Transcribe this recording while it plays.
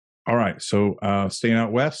All right. So staying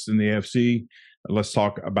out west in the AFC, let's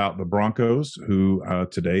talk about the Broncos, who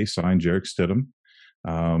today signed Jarek Stidham.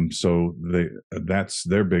 That's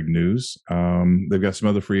their big news. They've got some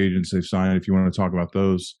other free agents they've signed. If you want to talk about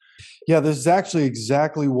those. Yeah, this is actually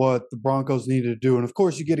exactly what the Broncos needed to do. And of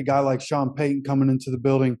course, you get a guy like Sean Payton coming into the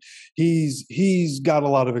building. He's got a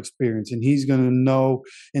lot of experience, and he's going to know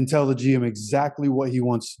and tell the GM exactly what he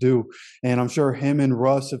wants to do. And I'm sure him and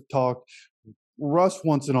Russ have talked. Russ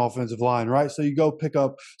wants an offensive line, right? So you go pick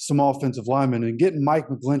up some offensive linemen and getting Mike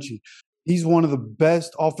McGlinchey. He's one of the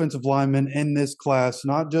best offensive linemen in this class,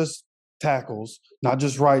 not just tackles, not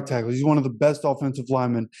just right tackles. He's one of the best offensive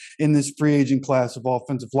linemen in this free agent class of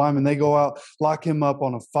offensive linemen. They go out, lock him up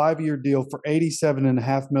on a 5-year deal for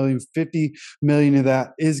 $87.5 million. $50 million of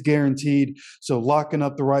that is guaranteed. So locking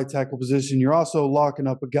up the right tackle position. You're also locking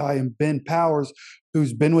up a guy in Ben Powers,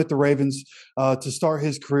 who's been with the Ravens to start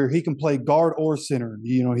his career. He can play guard or center.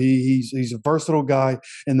 You know, he's a versatile guy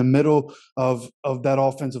in the middle of that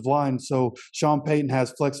offensive line. So Sean Payton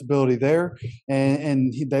has flexibility there,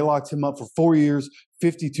 and they locked him up for 4 years,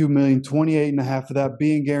 $52 million, 28.5 of that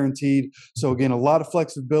being guaranteed. So again, a lot of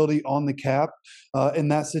flexibility on the cap in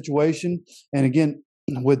that situation. And again,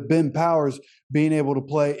 with Ben Powers being able to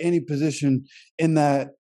play any position in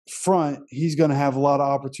that front, he's going to have a lot of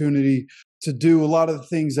opportunity to do a lot of the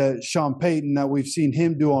things that Sean Payton, that we've seen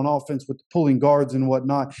him do on offense with pulling guards and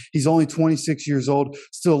whatnot. He's only 26 years old,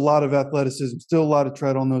 still a lot of athleticism, still a lot of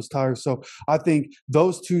tread on those tires. So I think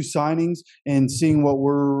those two signings and seeing what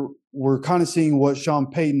we're kind of seeing what Sean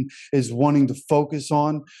Payton is wanting to focus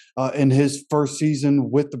on in his first season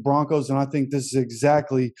with the Broncos. And I think this is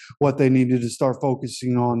exactly what they needed to start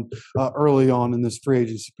focusing on early on in this free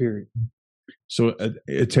agency period. So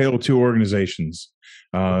a tale of two organizations.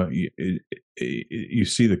 You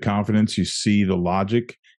see the confidence, you see the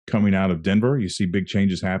logic coming out of Denver, you see big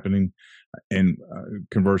changes happening, and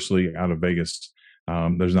conversely out of Vegas,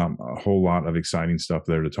 there's not a whole lot of exciting stuff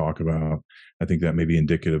there to talk about. I think that may be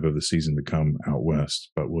indicative of the season to come out west,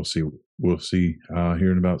 but we'll see. We'll see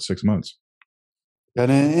here in about 6 months.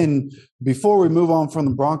 And before we move on from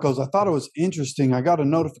the Broncos, I thought it was interesting. I got a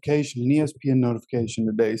notification, an ESPN notification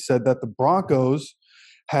today, said that the Broncos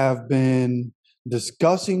have been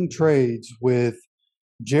discussing trades with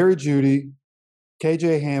Jerry Jeudy,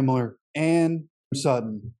 KJ Hamler, and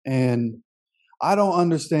Sutton. And I don't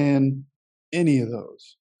understand any of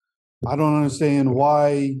those. I don't understand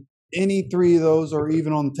why any three of those are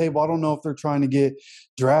even on the table. I don't know if they're trying to get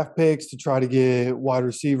draft picks to try to get wide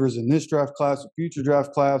receivers in this draft class or future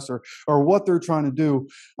draft class, or what they're trying to do.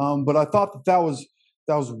 But I thought that was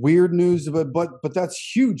weird news, but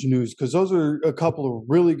that's huge news, because those are a couple of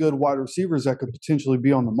really good wide receivers that could potentially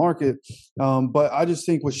be on the market. But I just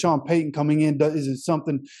think with Sean Payton coming in, is it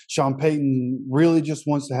something Sean Payton really just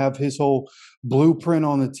wants to have his whole blueprint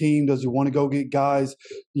on the team? Does he want to go get guys,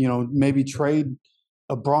 maybe trade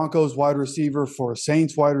a Broncos wide receiver for a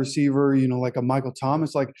Saints wide receiver, like a Michael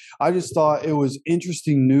Thomas? Like, I just thought it was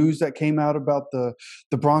interesting news that came out about the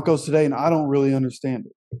Broncos today, and I don't really understand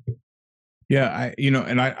it. Yeah,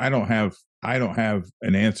 I don't have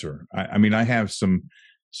an answer. I mean, I have some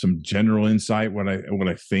general insight what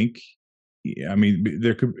I think. I mean,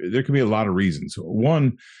 there could be a lot of reasons.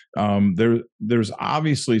 One, there's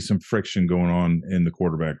obviously some friction going on in the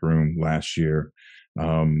quarterback room last year.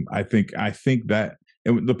 I think that.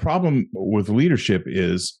 And the problem with leadership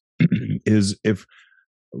is if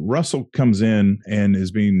Russell comes in and is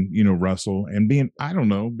being, Russell, and being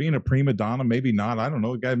a prima donna, maybe not. I don't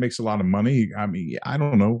know. The guy makes a lot of money. I mean, I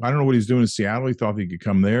don't know what he's doing in Seattle. He thought he could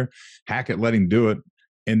come there. Hackett let him do it.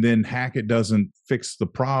 And then Hackett doesn't fix the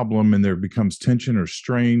problem, and there becomes tension or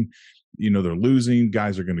strain. They're losing.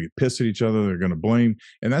 Guys are going to get pissed at each other. They're going to blame.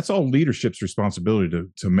 And that's all leadership's responsibility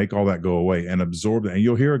to make all that go away and absorb that. And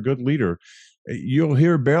you'll hear a good leader. You'll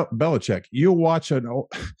hear Belichick. You can watch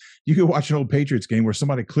an old Patriots game where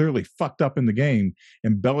somebody clearly fucked up in the game,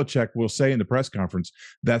 and Belichick will say in the press conference,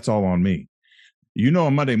 "That's all on me."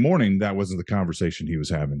 On Monday morning, that wasn't the conversation he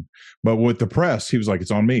was having. But with the press, he was like,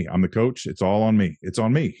 "It's on me. I'm the coach. It's all on me. It's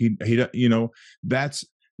on me." That's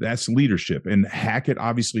leadership. And Hackett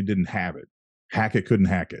obviously didn't have it. Hackett couldn't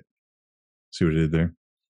hack it. See what I did there?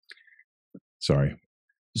 Sorry.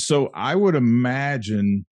 So I would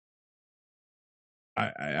imagine.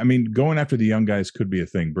 I mean, going after the young guys could be a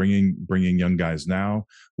thing. Bringing young guys now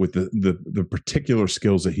with the particular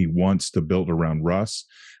skills that he wants to build around Russ,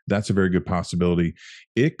 that's a very good possibility.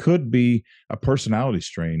 It could be a personality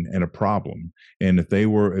strain and a problem. And if they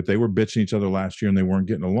were bitching each other last year and they weren't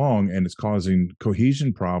getting along, and it's causing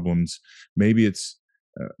cohesion problems, maybe it's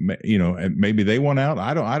And maybe they want out.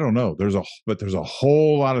 I don't know. There's a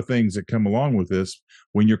whole lot of things that come along with this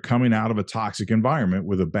when you're coming out of a toxic environment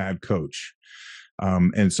with a bad coach.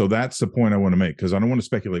 And so that's the point I want to make, because I don't want to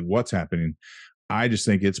speculate what's happening. I just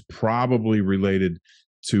think it's probably related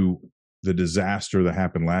to the disaster that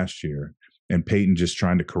happened last year, and Peyton just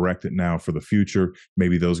trying to correct it now for the future.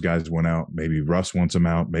 Maybe those guys went out. Maybe Russ wants them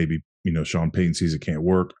out. Maybe, Sean Payton sees it can't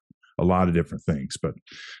work. A lot of different things, but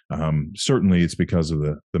certainly it's because of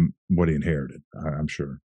the what he inherited. I'm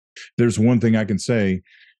sure. There's one thing I can say: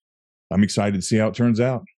 I'm excited to see how it turns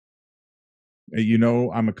out.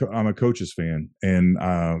 I'm a coach's fan, and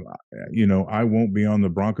I won't be on the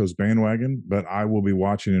Broncos bandwagon, but I will be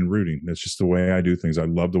watching and rooting. That's just the way I do things. I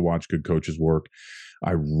love to watch good coaches work.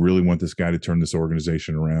 I really want this guy to turn this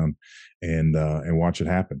organization around and watch it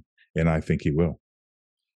happen, and I think he will.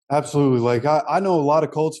 Absolutely. Like I know a lot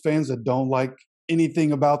of Colts fans that don't like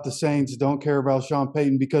anything about the Saints, don't care about Sean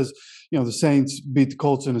Payton because, the Saints beat the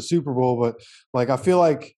Colts in a Super Bowl. But like, I feel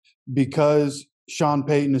like because Sean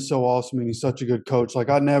Payton is so awesome and he's such a good coach, like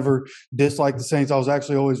I never disliked the Saints. I was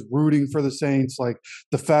actually always rooting for the Saints. Like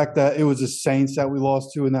the fact that it was the Saints that we lost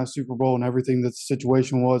to in that Super Bowl and everything that the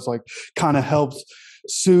situation was, like, kind of helps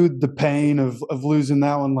soothe the pain of losing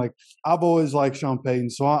that one. Like I've always liked Sean Payton,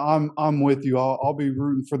 so I'm with you. I'll be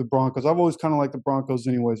rooting for the Broncos. I've always kind of liked the Broncos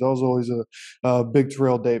anyways. I was always a big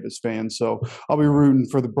Terrell Davis fan, so I'll be rooting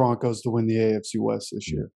for the Broncos to win the AFC West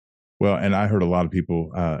this year. Well, and I heard a lot of people,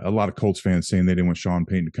 a lot of Colts fans saying they didn't want Sean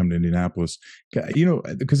Payton to come to Indianapolis,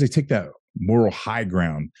 because they take that moral high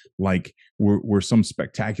ground, like we're some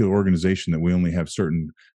spectacular organization that we only have certain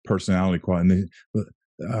personality quality.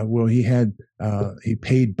 Well, he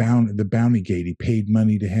paid the bounty gate. He paid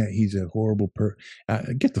money to have. He's a horrible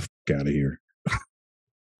get the fuck out of here.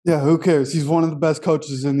 Yeah, who cares? He's one of the best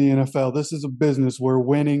coaches in the NFL. This is a business where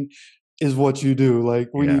winning is what you do. Like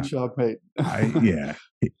we need Sean Payton.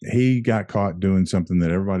 He got caught doing something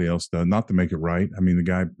that everybody else does, not to make it right. I mean, the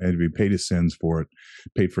guy had to be paid his sins for it,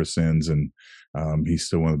 paid for his sins, and he's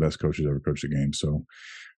still one of the best coaches ever coached the game. So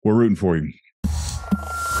we're rooting for him.